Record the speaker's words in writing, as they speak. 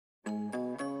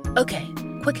Okay,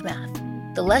 quick math.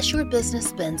 The less your business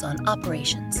spends on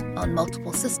operations, on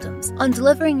multiple systems, on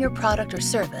delivering your product or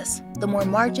service, the more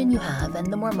margin you have and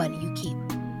the more money you keep.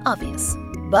 Obvious.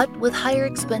 But with higher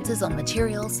expenses on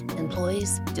materials,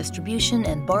 employees, distribution,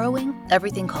 and borrowing,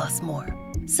 everything costs more.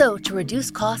 So to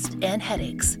reduce cost and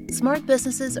headaches, smart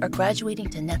businesses are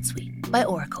graduating to NetSuite by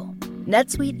Oracle.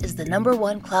 NetSuite is the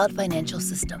 #1 cloud financial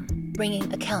system,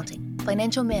 bringing accounting,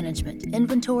 financial management,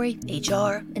 inventory,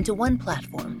 HR into one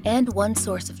platform and one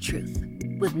source of truth.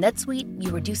 With NetSuite,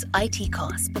 you reduce IT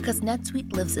costs because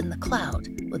NetSuite lives in the cloud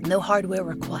with no hardware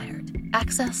required,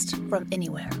 accessed from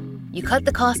anywhere. You cut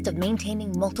the cost of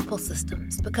maintaining multiple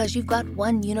systems because you've got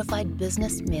one unified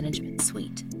business management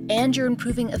suite. And you're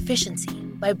improving efficiency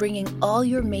by bringing all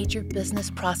your major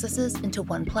business processes into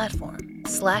one platform,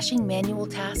 slashing manual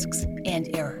tasks and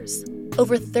errors.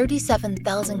 Over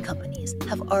 37,000 companies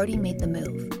have already made the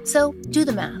move. So do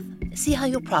the math. See how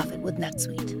you'll profit with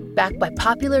NetSuite. Backed by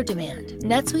popular demand,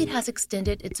 NetSuite has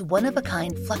extended its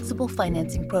one-of-a-kind flexible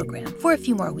financing program for a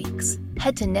few more weeks.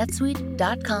 Head to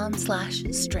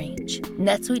netsuite.com/strange.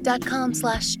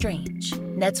 netsuite.com/strange.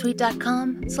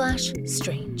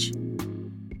 netsuite.com/strange.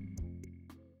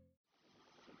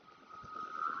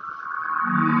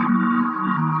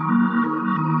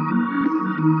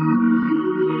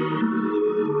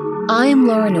 I'm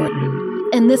Laura Norton,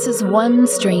 and this is One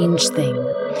Strange Thing,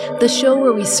 the show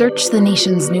where we search the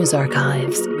nation's news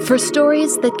archives for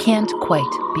stories that can't quite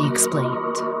be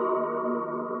explained.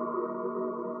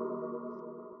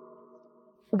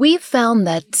 We've found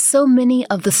that so many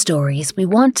of the stories we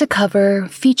want to cover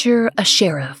feature a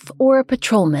sheriff or a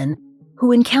patrolman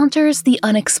who encounters the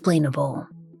unexplainable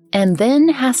and then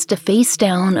has to face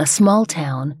down a small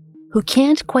town who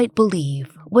can't quite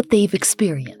believe what they've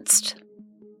experienced.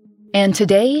 And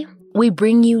today, we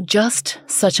bring you just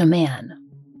such a man.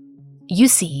 You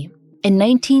see, in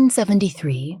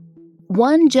 1973,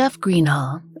 one Jeff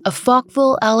Greenhaw of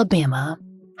Falkville, Alabama,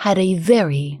 had a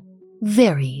very,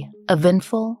 very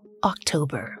eventful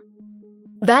October.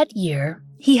 That year,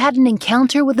 he had an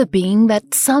encounter with a being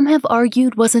that some have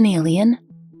argued was an alien,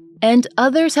 and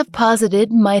others have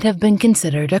posited might have been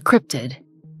considered a cryptid.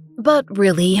 But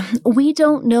really, we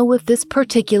don't know if this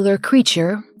particular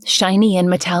creature, shiny and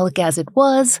metallic as it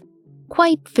was,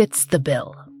 quite fits the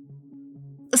bill.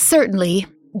 Certainly,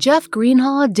 Jeff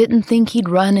Greenhaw didn't think he'd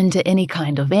run into any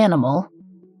kind of animal,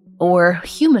 or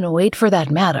humanoid for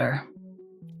that matter.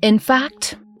 In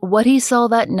fact, what he saw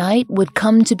that night would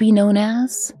come to be known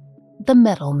as the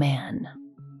Metal Man.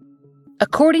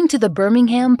 According to the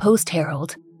Birmingham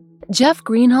Post-Herald, Jeff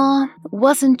Greenhaw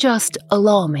wasn't just a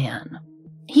lawman.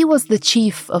 He was the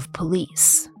chief of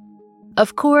police.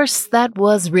 Of course, that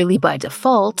was really by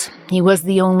default. He was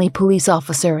the only police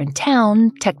officer in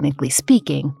town, technically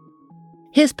speaking.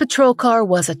 His patrol car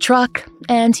was a truck,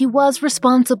 and he was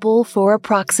responsible for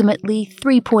approximately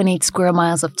 3.8 square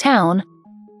miles of town,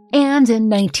 and in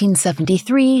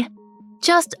 1973,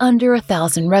 just under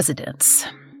 1,000 residents.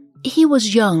 He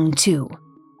was young, too,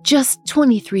 just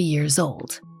 23 years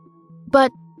old.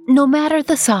 But no matter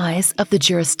the size of the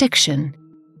jurisdiction,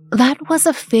 that was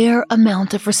a fair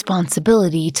amount of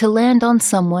responsibility to land on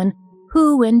someone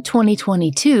who, in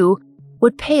 2022,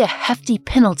 would pay a hefty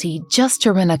penalty just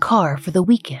to rent a car for the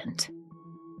weekend.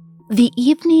 The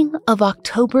evening of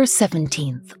October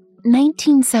 17th,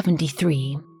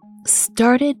 1973,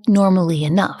 started normally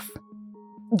enough.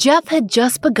 Jeff had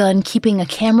just begun keeping a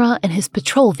camera in his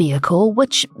patrol vehicle,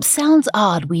 which sounds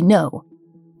odd, we know,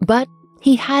 but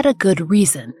he had a good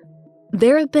reason.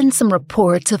 There have been some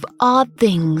reports of odd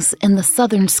things in the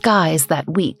southern skies that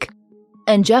week,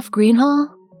 and Jeff Greenhaw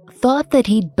thought that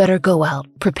he'd better go out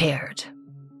prepared.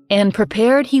 And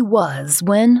prepared he was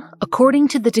when, according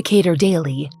to the Decatur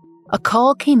Daily, a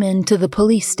call came in to the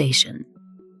police station.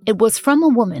 It was from a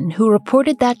woman who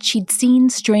reported that she'd seen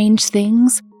strange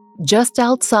things just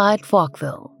outside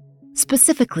Falkville.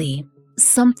 Specifically,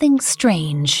 something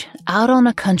strange out on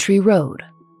a country road.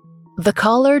 The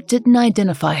caller didn't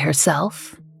identify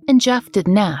herself, and Jeff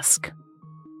didn't ask.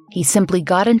 He simply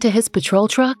got into his patrol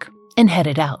truck and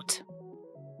headed out.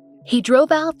 He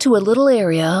drove out to a little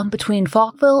area between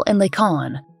Falkville and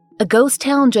Lacon, a ghost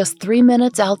town just 3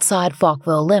 minutes outside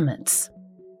Falkville limits.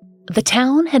 The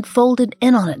town had folded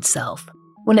in on itself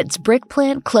when its brick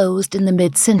plant closed in the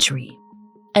mid-century,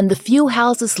 and the few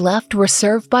houses left were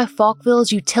served by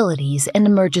Falkville's utilities and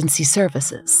emergency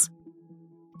services.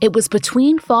 It was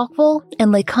between Falkville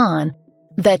and Lacon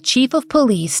that Chief of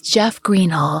Police Jeff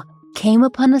Greenhaw came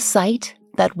upon a sight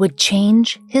that would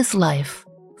change his life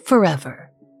forever.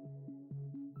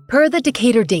 Per the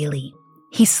Decatur Daily,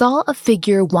 he saw a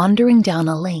figure wandering down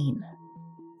a lane.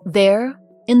 There,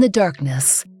 in the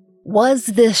darkness was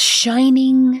this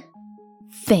shining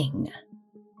thing.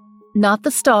 Not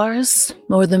the stars,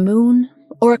 or the moon,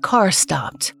 or a car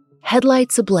stopped,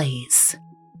 headlights ablaze.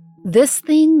 This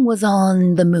thing was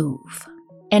on the move,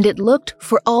 and it looked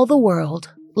for all the world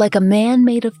like a man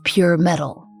made of pure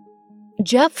metal.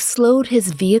 Jeff slowed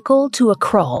his vehicle to a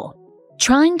crawl,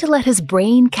 trying to let his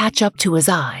brain catch up to his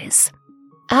eyes.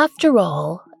 After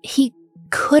all, he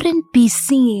couldn't be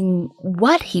seeing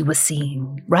what he was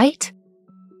seeing, right?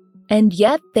 And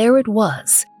yet there it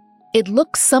was. It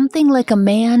looked something like a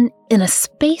man in a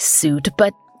spacesuit,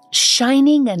 but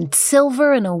shining and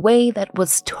silver in a way that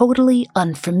was totally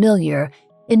unfamiliar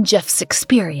in Jeff's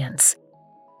experience.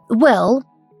 Well,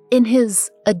 in his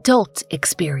adult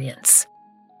experience.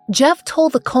 Jeff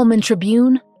told the Coleman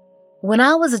Tribune, "When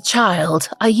I was a child,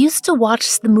 I used to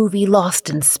watch the movie Lost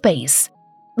in Space.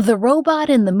 The robot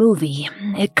in the movie,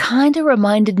 it kinda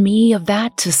reminded me of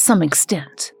that to some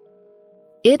extent.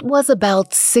 It was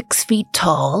about 6 feet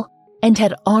tall and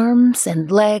had arms and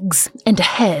legs and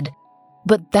a head,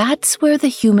 but that's where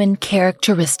the human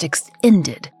characteristics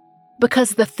ended,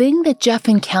 because the thing that Jeff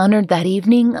encountered that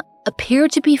evening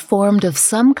appeared to be formed of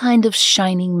some kind of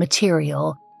shining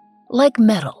material, like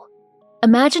metal.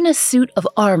 Imagine a suit of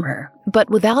armor, but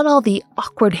without all the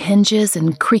awkward hinges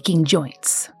and creaking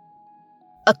joints."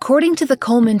 According to the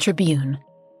Coleman Tribune,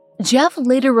 Jeff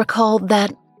later recalled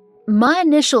that, "My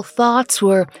initial thoughts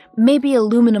were maybe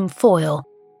aluminum foil,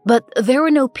 but there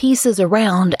were no pieces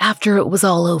around after it was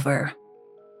all over.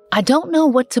 I don't know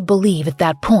what to believe at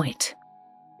that point."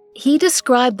 He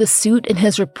described the suit in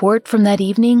his report from that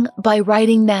evening by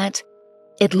writing that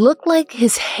it looked like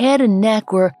his head and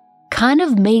neck were kind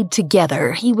of made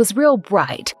together. He was real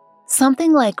bright,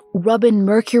 something like rubbing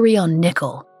mercury on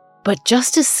nickel, but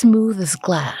just as smooth as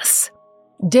glass.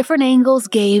 Different angles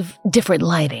gave different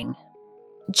lighting.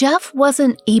 Jeff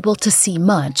wasn't able to see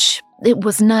much. It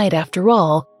was night after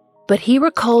all, but he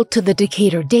recalled to the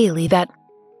Decatur Daily that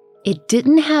it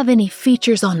didn't have any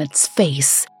features on its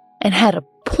face and had a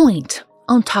point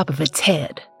on top of its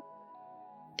head.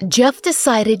 Jeff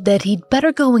decided that he'd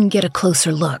better go and get a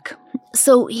closer look,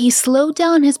 so he slowed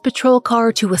down his patrol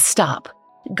car to a stop,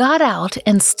 got out,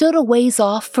 and stood a ways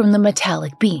off from the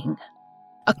metallic being.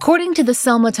 According to the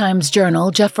Selma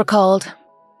Times-Journal, Jeff recalled,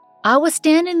 "I was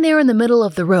standing there in the middle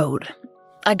of the road.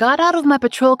 I got out of my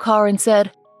patrol car and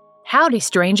said, 'Howdy,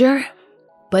 stranger,'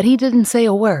 but he didn't say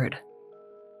a word.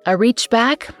 I reached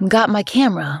back, got my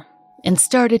camera, and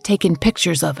started taking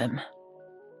pictures of him."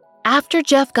 After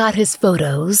Jeff got his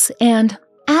photos, and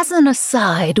as an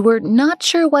aside, we're not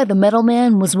sure why the metal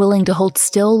man was willing to hold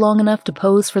still long enough to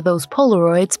pose for those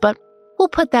Polaroids, but we'll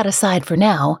put that aside for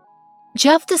now,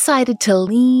 Jeff decided to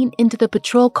lean into the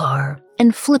patrol car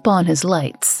and flip on his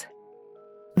lights.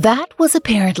 That was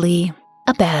apparently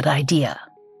a bad idea.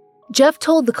 Jeff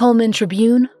told the Coleman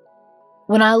Tribune,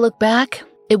 "When I look back,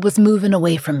 it was moving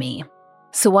away from me.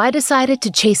 So I decided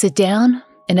to chase it down,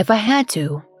 and if I had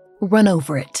to, run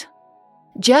over it."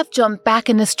 Jeff jumped back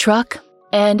in his truck,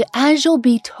 and as you'll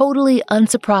be totally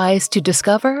unsurprised to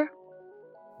discover,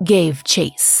 gave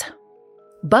chase.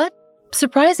 But,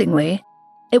 surprisingly,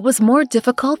 it was more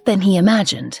difficult than he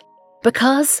imagined,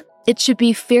 because it should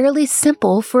be fairly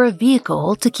simple for a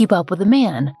vehicle to keep up with a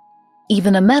man,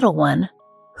 even a metal one,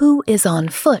 who is on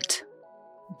foot.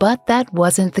 But that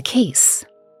wasn't the case.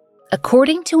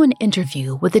 According to an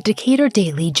interview with the Decatur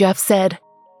Daily, Jeff said,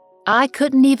 "I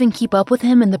couldn't even keep up with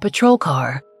him in the patrol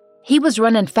car. He was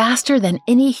running faster than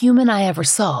any human I ever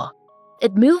saw.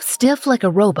 It moved stiff like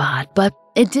a robot, but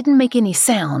it didn't make any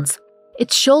sounds.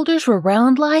 Its shoulders were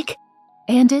round-like,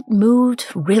 and it moved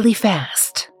really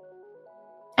fast."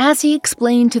 As he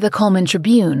explained to the Coleman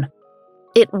Tribune,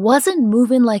 it wasn't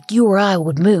moving like you or I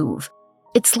would move.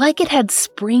 It's like it had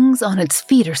springs on its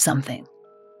feet or something.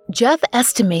 Jeff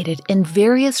estimated in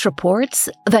various reports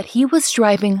that he was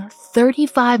driving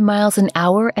 35 miles an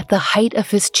hour at the height of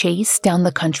his chase down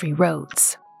the country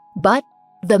roads. But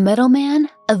the metal man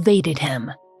evaded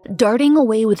him, darting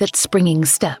away with its springing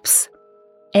steps.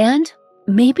 And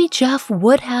maybe Jeff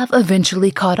would have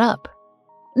eventually caught up.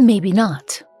 Maybe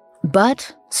not.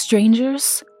 But,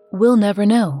 strangers, we'll never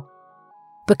know.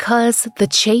 Because the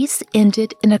chase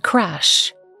ended in a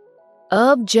crash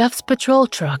of Jeff's patrol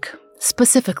truck,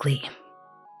 specifically.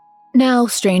 Now,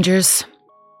 strangers,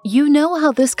 you know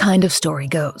how this kind of story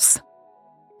goes.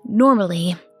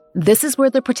 Normally, this is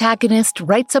where the protagonist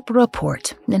writes up a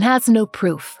report and has no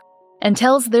proof, and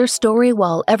tells their story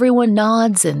while everyone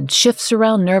nods and shifts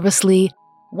around nervously,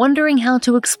 wondering how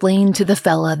to explain to the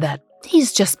fella that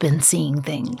he's just been seeing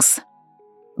things.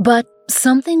 But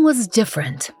something was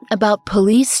different about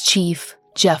Police Chief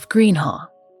Jeff Greenhaw.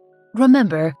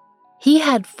 Remember, he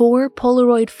had 4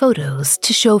 Polaroid photos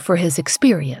to show for his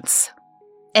experience.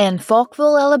 And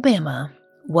Falkville, Alabama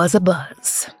was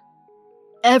abuzz.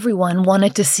 Everyone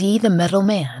wanted to see the metal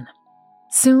man.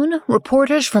 Soon,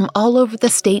 reporters from all over the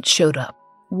state showed up,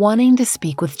 wanting to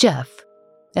speak with Jeff.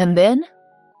 And then,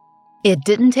 it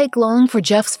didn't take long for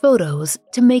Jeff's photos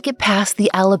to make it past the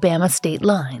Alabama state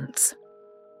lines.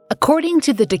 According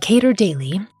to the Decatur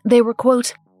Daily, they were,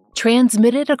 quote,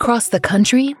 transmitted across the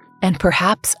country and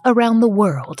perhaps around the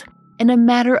world in a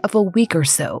matter of a week or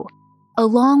so,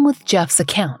 along with Jeff's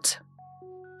account.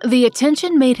 The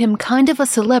attention made him kind of a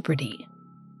celebrity,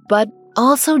 but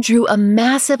also drew a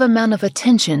massive amount of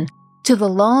attention to the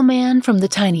lawman from the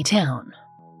tiny town.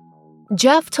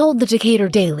 Jeff told the Decatur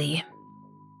Daily,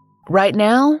 "Right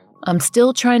now, I'm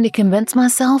still trying to convince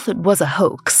myself it was a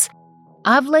hoax.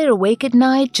 I've laid awake at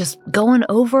night just going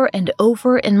over and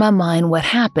over in my mind what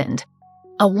happened.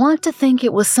 I want to think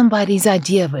it was somebody's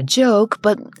idea of a joke,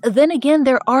 but then again,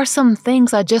 there are some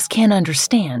things I just can't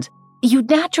understand. You'd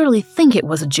naturally think it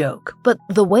was a joke, but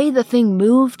the way the thing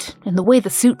moved and the way the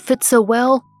suit fit so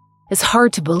well is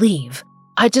hard to believe.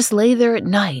 I just lay there at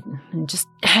night and just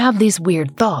have these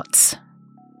weird thoughts."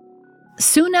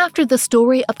 Soon after the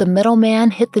story of the metal man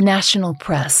hit the national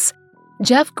press,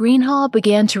 Jeff Greenhaw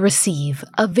began to receive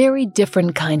a very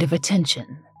different kind of attention.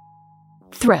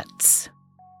 Threats.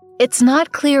 It's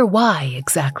not clear why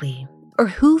exactly, or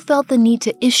who felt the need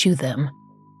to issue them,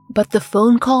 but the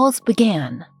phone calls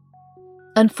began.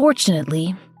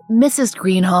 Unfortunately, Mrs.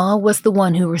 Greenhaw was the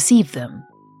one who received them.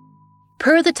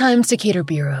 Per the Times-Decatur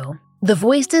Bureau, the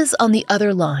voices on the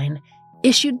other line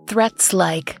issued threats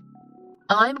like,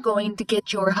 "I'm going to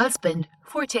get your husband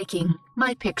for taking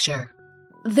my picture."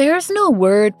 There's no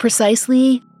word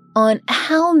precisely on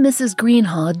how Mrs.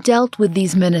 Greenhaw dealt with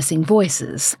these menacing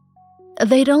voices.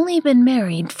 They'd only been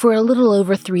married for a little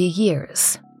over 3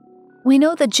 years. We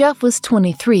know that Jeff was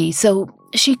 23, so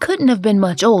she couldn't have been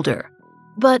much older.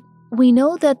 But we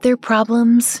know that their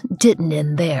problems didn't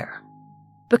end there.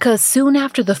 Because soon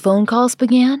after the phone calls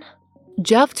began,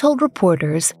 Jeff told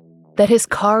reporters that his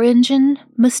car engine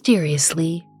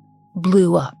mysteriously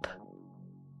blew up.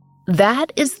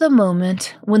 That is the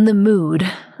moment when the mood,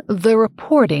 the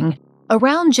reporting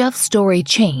around Jeff's story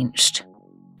changed.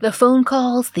 The phone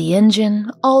calls, the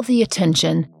engine, all the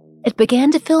attention, it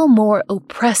began to feel more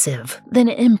oppressive than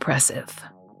impressive.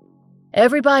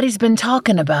 "Everybody's been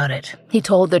talking about it," he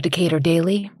told the Decatur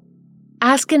Daily,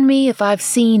 "asking me if I've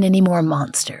seen any more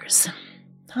monsters.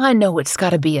 I know it's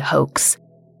gotta be a hoax,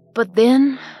 but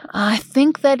then I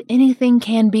think that anything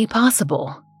can be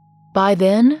possible." By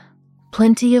then,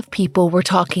 plenty of people were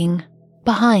talking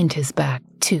behind his back,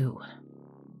 too.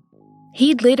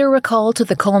 He'd later recall to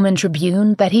the Coleman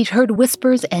Tribune that he'd heard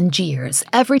whispers and jeers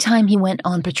every time he went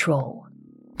on patrol.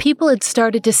 People had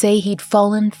started to say he'd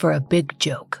fallen for a big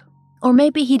joke, or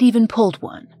maybe he'd even pulled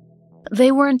one. They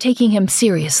weren't taking him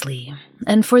seriously,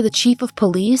 and for the chief of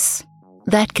police,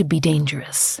 that could be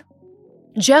dangerous.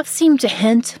 Jeff seemed to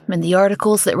hint in the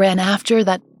articles that ran after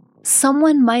that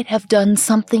someone might have done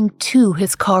something to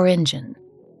his car engine.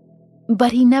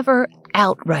 But he never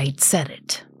outright said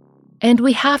it. And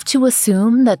we have to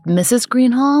assume that Mrs.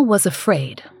 Greenhaw was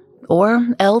afraid, or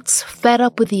else fed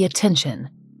up with the attention,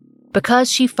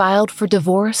 because she filed for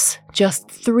divorce just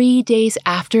 3 days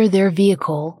after their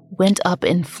vehicle went up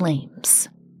in flames.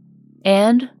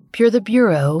 And, per the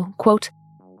Bureau, quote,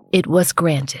 "it was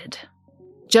granted."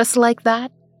 Just like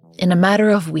that, in a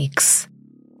matter of weeks,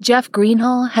 Jeff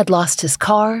Greenhaw had lost his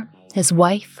car, his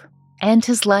wife, and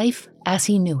his life as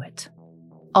he knew it,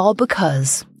 all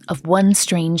because of one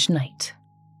strange night.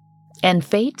 And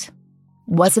fate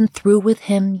wasn't through with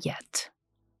him yet.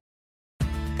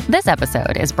 This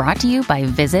episode is brought to you by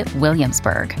Visit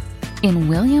Williamsburg. In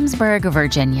Williamsburg,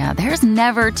 Virginia, there's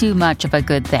never too much of a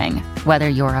good thing. Whether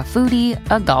you're a foodie,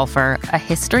 a golfer, a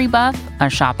history buff, a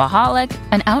shopaholic,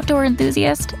 an outdoor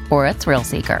enthusiast, or a thrill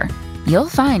seeker, you'll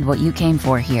find what you came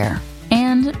for here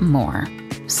and more.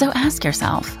 So ask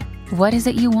yourself, what is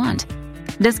it you want?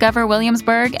 Discover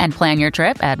Williamsburg and plan your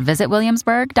trip at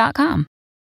visitwilliamsburg.com.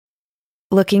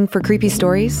 Looking for creepy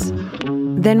stories?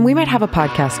 Then we might have a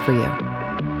podcast for you.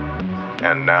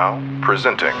 And now,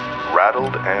 presenting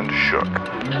Rattled and Shook.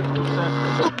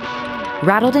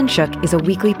 Rattled and Shook is a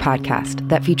weekly podcast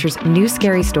that features new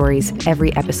scary stories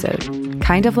every episode,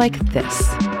 kind of like this.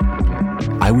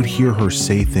 I would hear her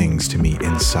say things to me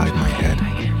inside my head.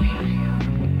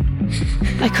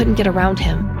 I couldn't get around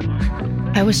him.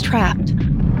 I was trapped.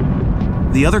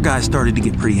 The other guy started to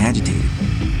get pretty agitated.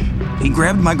 He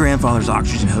grabbed my grandfather's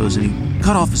oxygen hose and he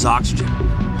cut off his oxygen.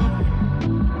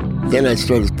 Then I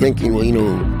started thinking,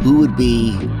 well, who would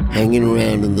be hanging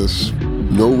around in this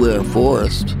nowhere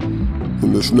forest,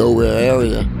 in this nowhere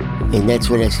area? And that's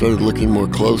when I started looking more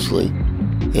closely.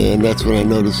 And that's when I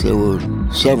noticed there were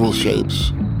several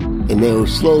shapes. And they were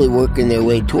slowly working their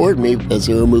way toward me as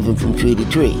they were moving from tree to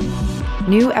tree.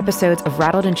 New episodes of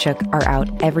Rattled and Shook are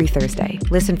out every Thursday.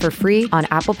 Listen for free on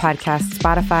Apple Podcasts,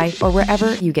 Spotify, or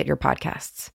wherever you get your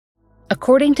podcasts.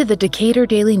 According to the Decatur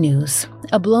Daily News,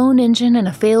 a blown engine and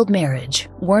a failed marriage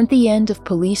weren't the end of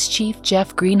Police Chief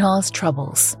Jeff Greenhall's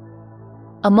troubles.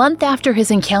 A month after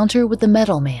his encounter with the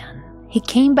Metal Man, he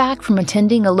came back from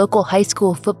attending a local high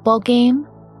school football game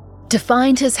to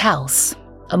find his house,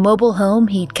 a mobile home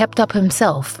he'd kept up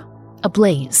himself,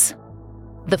 ablaze.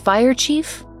 The fire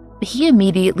chief? He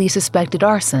immediately suspected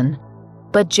arson,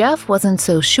 but Jeff wasn't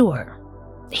so sure.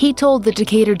 He told the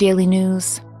Decatur Daily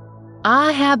News,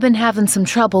 "I have been having some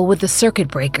trouble with the circuit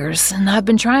breakers, and I've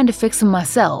been trying to fix them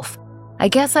myself. I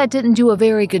guess I didn't do a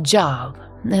very good job,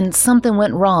 and something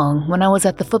went wrong when I was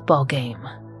at the football game."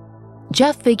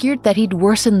 Jeff figured that he'd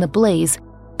worsen the blaze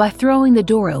by throwing the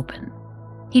door open.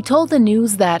 He told the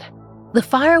News that the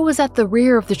fire was at the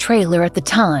rear of the trailer at the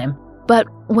time, but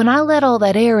when I let all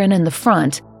that air in the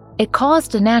front, it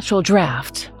caused a natural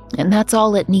draft, and that's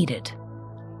all it needed.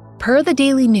 Per the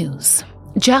Daily News,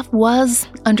 Jeff was,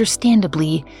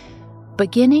 understandably,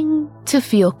 beginning to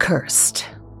feel cursed.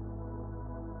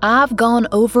 "I've gone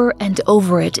over and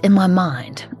over it in my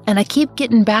mind, and I keep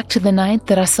getting back to the night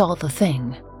that I saw the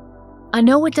thing. I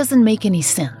know it doesn't make any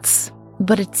sense,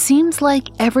 but it seems like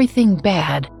everything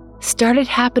bad started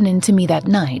happening to me that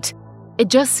night. It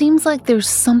just seems like there's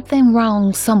something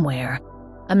wrong somewhere.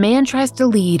 A man tries to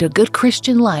lead a good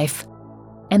Christian life,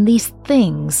 and these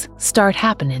things start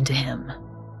happening to him."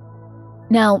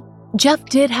 Now, Jeff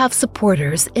did have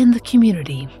supporters in the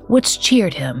community, which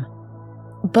cheered him,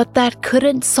 but that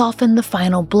couldn't soften the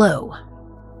final blow.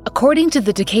 According to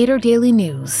the Decatur Daily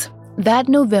News, that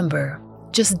November,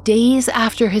 just days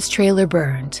after his trailer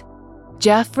burned,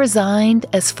 Jeff resigned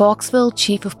as Falksville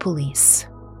Chief of Police.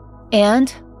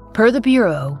 And, per the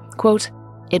Bureau, quote,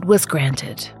 "it was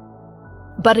granted."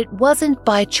 But it wasn't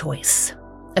by choice.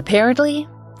 Apparently,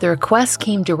 the request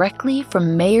came directly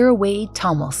from Mayor Wade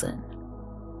Tomlinson.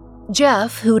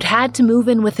 Jeff, who'd had to move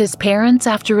in with his parents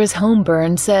after his home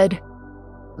burned, said,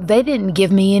 "They didn't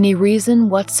give me any reason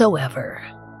whatsoever."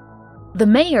 The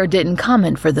mayor didn't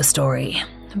comment for the story,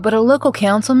 but a local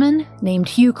councilman named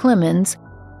Hugh Clemens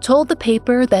told the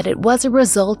paper that it was a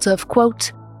result of,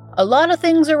 quote, "a lot of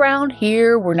things around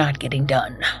here were not getting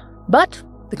done. But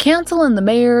the council and the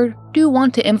mayor do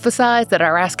want to emphasize that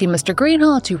our asking Mr.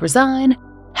 Greenhall to resign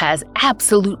has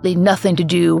absolutely nothing to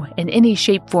do in any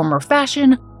shape, form, or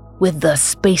fashion with the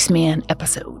Spaceman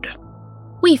episode.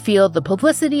 We feel the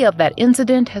publicity of that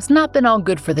incident has not been all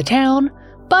good for the town,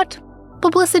 but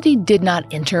publicity did not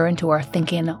enter into our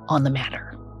thinking on the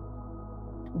matter."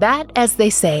 That, as they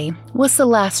say, was the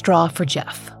last straw for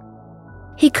Jeff.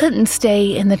 He couldn't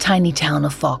stay in the tiny town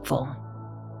of Falkville.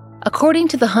 According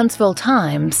to the Huntsville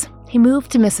Times, he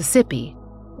moved to Mississippi,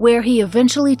 where he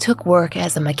eventually took work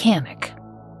as a mechanic.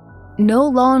 No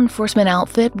law enforcement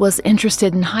outfit was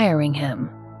interested in hiring him.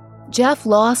 Jeff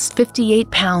lost 58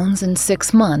 pounds in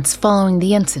 6 months following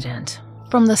the incident,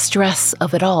 from the stress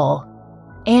of it all.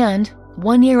 And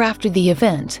 1 year after the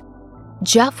event,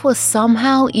 Jeff was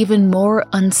somehow even more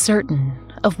uncertain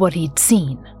of what he'd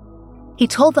seen. He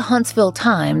told the Huntsville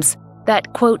Times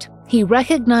that, quote, he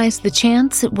recognized the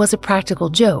chance it was a practical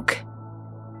joke.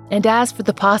 And as for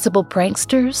the possible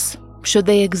pranksters, should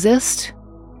they exist?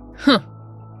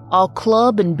 I'll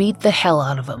club and beat the hell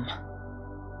out of them.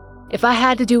 If I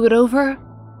had to do it over,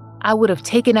 I would have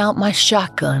taken out my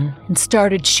shotgun and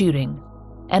started shooting,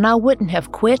 and I wouldn't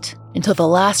have quit until the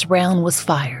last round was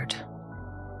fired.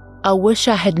 I wish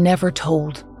I had never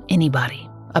told anybody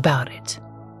about it.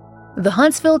 The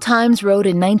Huntsville Times wrote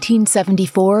in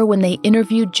 1974 when they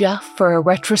interviewed Jeff for a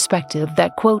retrospective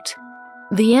that, quote,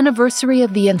 the anniversary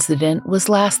of the incident was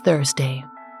last Thursday,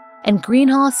 and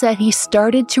Greenhall said he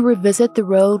started to revisit the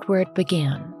road where it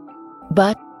began,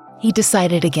 but he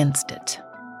decided against it.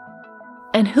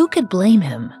 And who could blame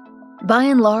him? By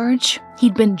and large,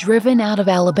 he'd been driven out of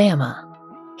Alabama.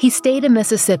 He stayed in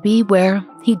Mississippi, where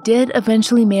he did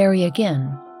eventually marry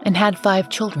again and had 5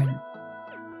 children.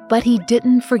 But he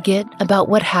didn't forget about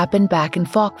what happened back in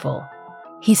Falkville.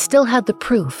 He still had the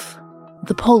proof,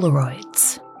 the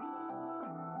Polaroids.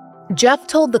 Jeff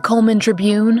told the Coleman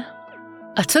Tribune,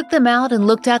 I took them out and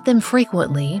looked at them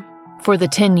frequently for the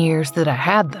 10 years that I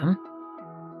had them.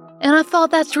 And I thought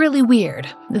that's really weird.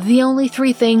 The only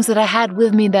 3 things that I had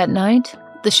with me that night,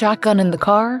 the shotgun in the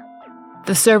car,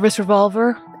 the service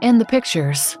revolver, and the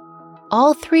pictures,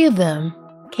 all three of them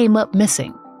came up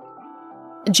missing.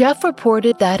 Jeff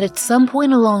reported that at some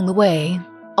point along the way,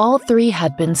 all three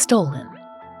had been stolen.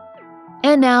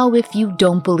 And now, if you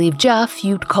don't believe Jeff,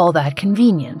 you'd call that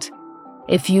convenient.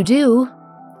 If you do,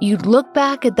 you'd look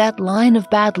back at that line of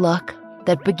bad luck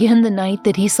that began the night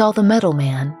that he saw the Metal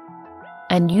Man,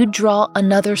 and you'd draw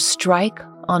another strike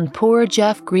on poor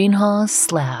Jeff Greenhaw's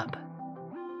slab.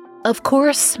 Of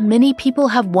course, many people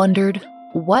have wondered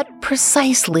what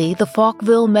precisely the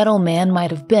Falkville Metal Man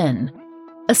might have been,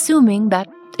 assuming that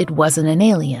it wasn't an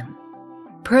alien.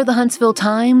 Per the Huntsville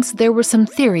Times, there were some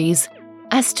theories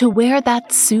as to where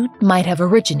that suit might have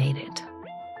originated.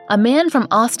 A man from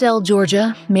Austell,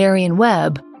 Georgia, Marion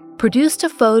Webb, produced a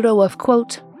photo of,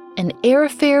 quote, an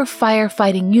airfare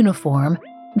firefighting uniform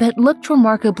that looked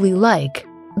remarkably like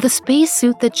the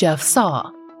spacesuit that Jeff saw,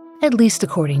 at least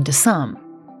according to some.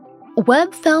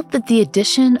 Webb felt that the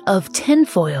addition of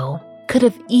tinfoil could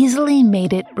have easily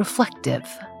made it reflective.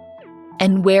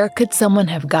 And where could someone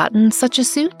have gotten such a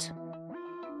suit?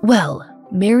 Well,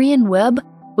 Marion Webb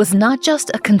was not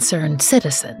just a concerned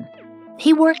citizen.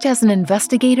 He worked as an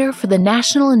investigator for the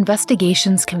National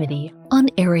Investigations Committee on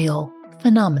Aerial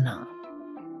Phenomena.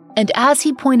 And as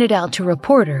he pointed out to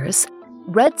reporters,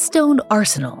 Redstone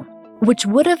Arsenal, which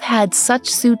would have had such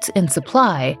suits in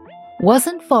supply,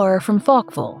 wasn't far from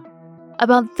Falkville,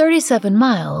 about 37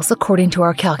 miles according to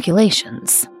our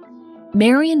calculations.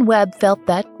 Marion Webb felt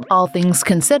that, all things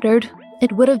considered,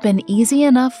 it would have been easy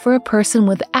enough for a person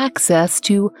with access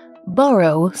to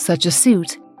borrow such a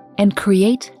suit and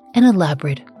create an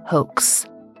elaborate hoax.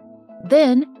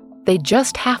 Then, they'd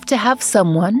just have to have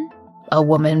someone, a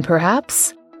woman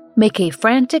perhaps, make a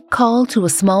frantic call to a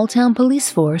small-town police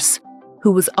force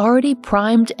who was already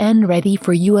primed and ready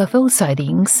for UFO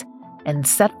sightings and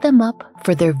set them up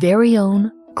for their very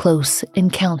own close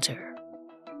encounter.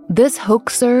 This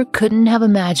hoaxer couldn't have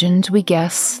imagined, we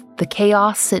guess, the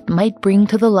chaos it might bring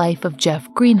to the life of Jeff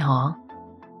Greenhaw.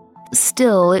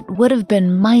 Still, it would have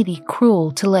been mighty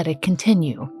cruel to let it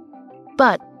continue.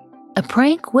 But a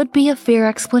prank would be a fair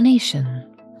explanation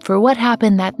for what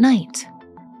happened that night.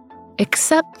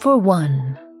 Except for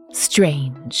one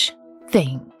strange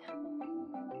thing.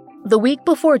 The week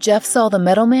before Jeff saw the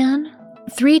Metal Man,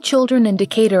 3 children in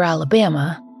Decatur,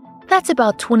 Alabama, that's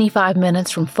about 25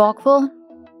 minutes from Falkville,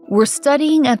 were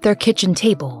studying at their kitchen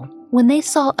table when they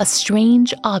saw a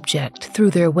strange object through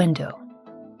their window.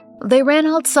 They ran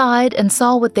outside and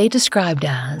saw what they described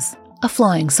as a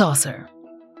flying saucer.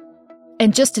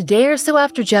 And just a day or so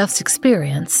after Jeff's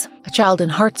experience, a child in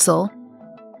Hartselle,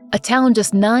 a town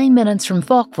just 9 minutes from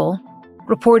Falkville,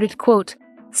 reported, quote,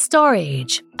 star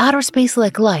age, outer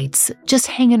space-like lights just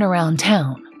hanging around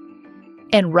town.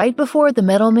 And right before the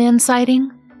Metal Man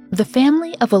sighting, the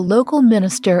family of a local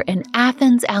minister in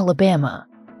Athens, Alabama,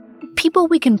 people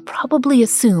we can probably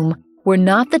assume were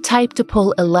not the type to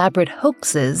pull elaborate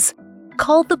hoaxes,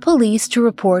 called the police to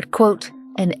report, quote,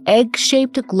 an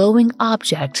egg-shaped glowing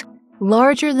object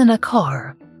larger than a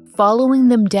car following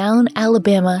them down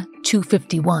Alabama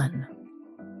 251.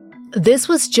 This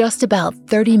was just about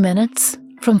 30 minutes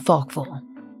from Falkville.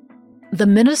 The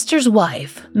minister's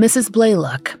wife, Mrs.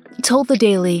 Blaylock, told the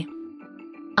Daily,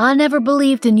 I never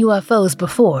believed in UFOs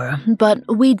before, but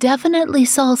we definitely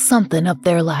saw something up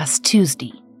there last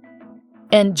Tuesday.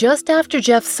 And just after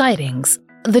Jeff's sightings,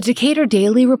 the Decatur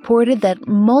Daily reported that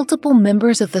multiple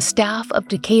members of the staff of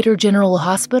Decatur General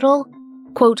Hospital,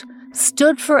 quote,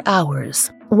 stood for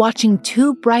hours watching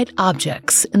 2 bright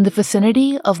objects in the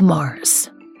vicinity of Mars.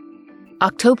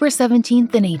 October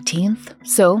 17th and 18th,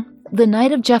 so the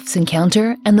night of Jeff's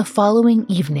encounter and the following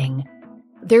evening,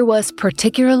 there was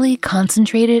particularly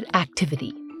concentrated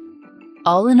activity.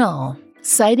 All in all,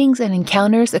 sightings and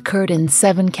encounters occurred in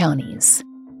 7 counties,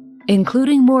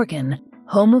 including Morgan,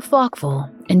 home of Falkville,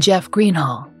 and Jeff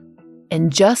Greenhaw, in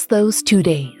just those 2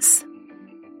 days.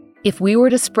 If we were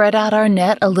to spread out our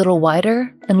net a little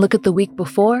wider and look at the week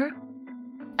before,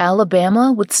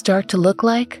 Alabama would start to look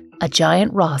like a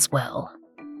giant Roswell.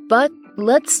 But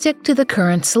let's stick to the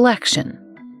current selection.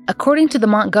 According to the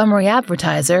Montgomery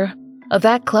Advertiser, of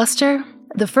that cluster,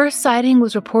 the first sighting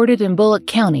was reported in Bullock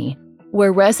County,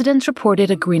 where residents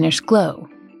reported a greenish glow.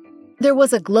 There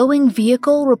was a glowing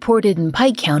vehicle reported in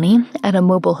Pike County at a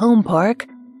mobile home park,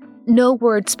 no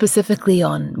word specifically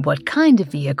on what kind of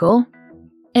vehicle,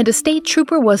 and a state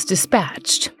trooper was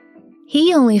dispatched.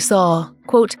 He only saw,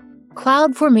 quote,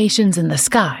 cloud formations in the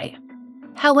sky.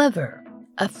 However,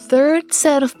 a third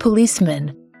set of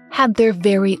policemen had their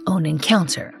very own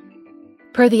encounter.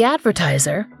 Per the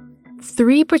Advertiser,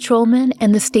 3 patrolmen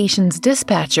and the station's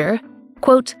dispatcher,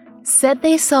 quote, said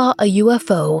they saw a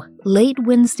UFO late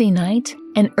Wednesday night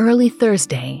and early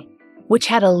Thursday, which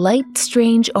had a light,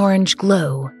 strange orange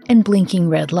glow and blinking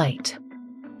red light.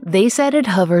 They said it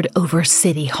hovered over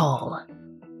City Hall.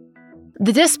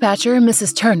 The dispatcher,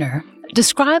 Mrs. Turner,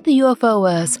 described the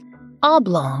UFO as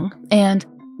oblong and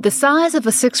the size of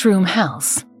a 6-room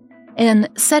house, and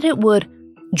said it would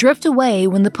drift away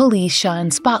when the police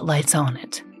shined spotlights on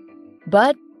it.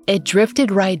 But it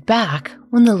drifted right back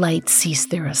when the lights ceased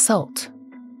their assault.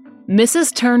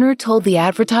 Mrs. Turner told the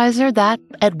advertiser that,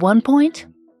 at one point,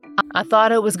 "I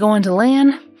thought it was going to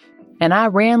land, and I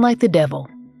ran like the devil."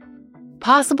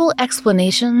 Possible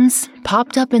explanations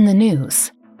popped up in the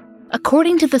news.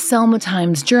 According to the Selma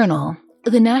Times-Journal,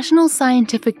 the National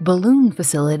Scientific Balloon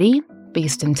Facility,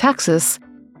 based in Texas,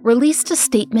 released a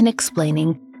statement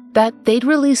explaining that they'd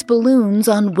release balloons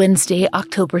on Wednesday,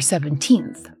 October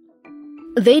 17th.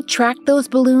 They'd tracked those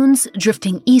balloons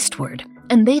drifting eastward,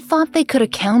 and they thought they could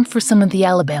account for some of the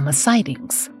Alabama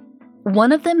sightings.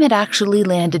 One of them had actually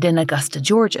landed in Augusta,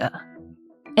 Georgia.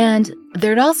 And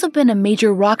there'd also been a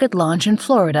major rocket launch in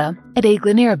Florida at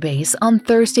Eglin Air Base on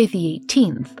Thursday the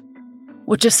 18th,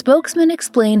 which a spokesman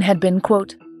explained had been,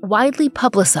 quote, widely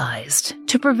publicized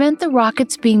to prevent the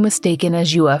rockets being mistaken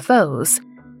as UFOs,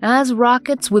 as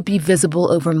rockets would be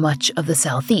visible over much of the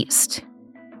southeast.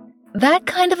 That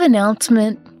kind of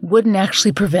announcement wouldn't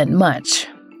actually prevent much.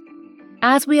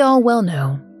 As we all well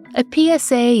know, a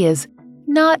PSA is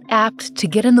not apt to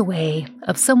get in the way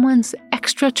of someone's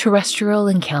extraterrestrial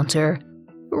encounter,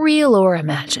 real or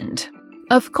imagined.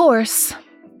 Of course,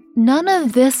 none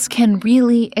of this can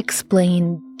really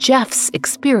explain Jeff's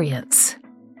experience.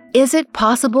 Is it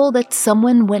possible that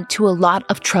someone went to a lot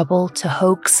of trouble to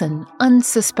hoax an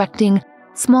unsuspecting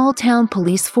small-town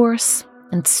police force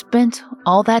and spent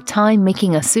all that time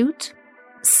making a suit?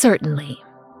 Certainly.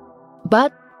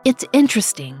 But it's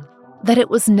interesting that it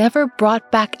was never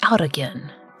brought back out again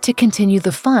to continue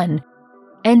the fun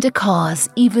and to cause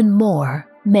even more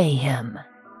mayhem.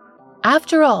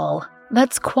 After all,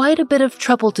 that's quite a bit of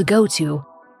trouble to go to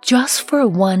just for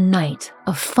one night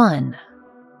of fun.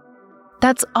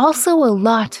 That's also a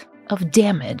lot of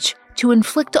damage to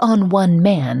inflict on one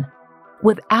man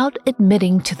without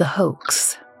admitting to the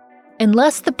hoax.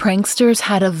 Unless the pranksters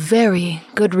had a very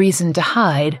good reason to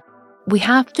hide, we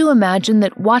have to imagine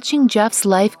that watching Jeff's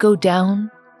life go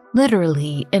down,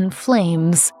 literally in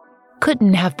flames,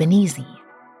 couldn't have been easy.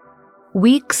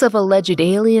 Weeks of alleged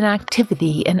alien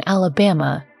activity in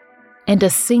Alabama, and a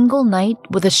single night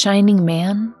with a shining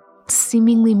man,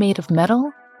 seemingly made of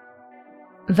metal?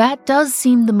 That does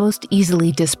seem the most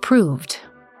easily disproved.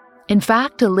 In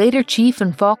fact, a later chief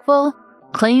in Falkville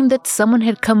claimed that someone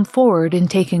had come forward and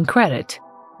taken credit,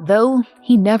 though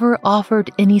he never offered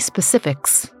any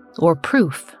specifics or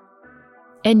proof.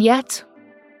 And yet,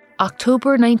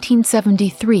 October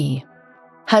 1973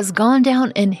 has gone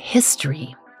down in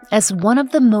history as one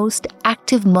of the most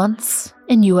active months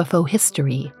in UFO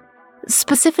history,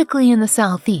 specifically in the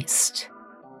Southeast,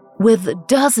 with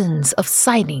dozens of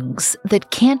sightings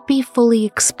that can't be fully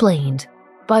explained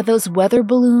by those weather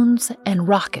balloons and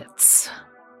rockets.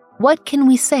 What can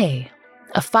we say?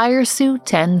 A fire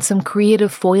suit and some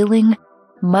creative foiling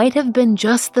might have been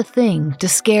just the thing to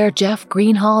scare Jeff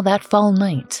Greenhall that fall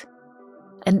night.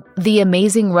 And the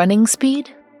amazing running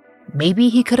speed? Maybe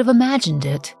he could have imagined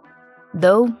it,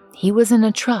 though he was in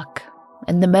a truck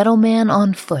and the metal man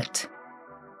on foot.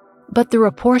 But the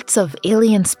reports of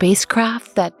alien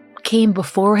spacecraft that came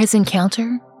before his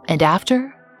encounter and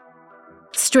after?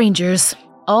 Strangers,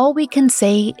 all we can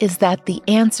say is that the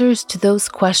answers to those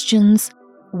questions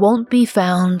won't be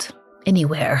found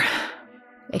anywhere.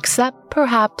 Except,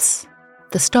 perhaps,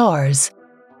 the stars.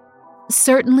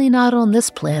 Certainly not on this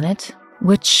planet,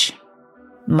 which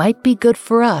might be good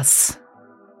for us.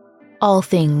 All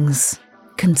things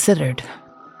considered.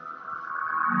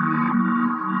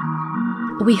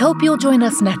 We hope you'll join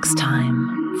us next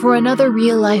time for another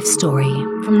real-life story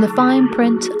from the fine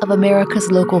print of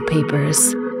America's local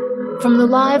papers, from the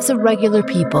lives of regular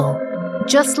people,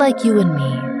 just like you and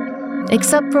me,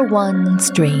 except for one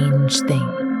strange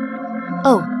thing.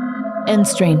 Oh, and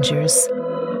strangers.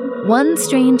 One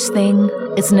Strange Thing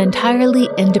is an entirely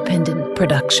independent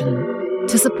production.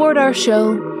 To support our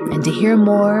show and to hear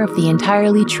more of the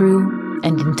entirely true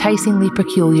and enticingly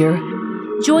peculiar,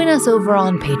 join us over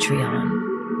on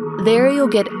Patreon. There you'll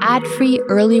get ad-free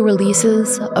early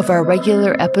releases of our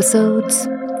regular episodes,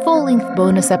 full-length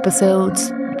bonus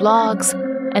episodes, blogs,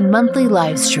 and monthly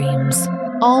live streams,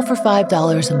 all for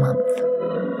 $5 a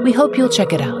month. We hope you'll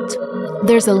check it out.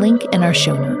 There's a link in our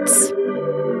show notes.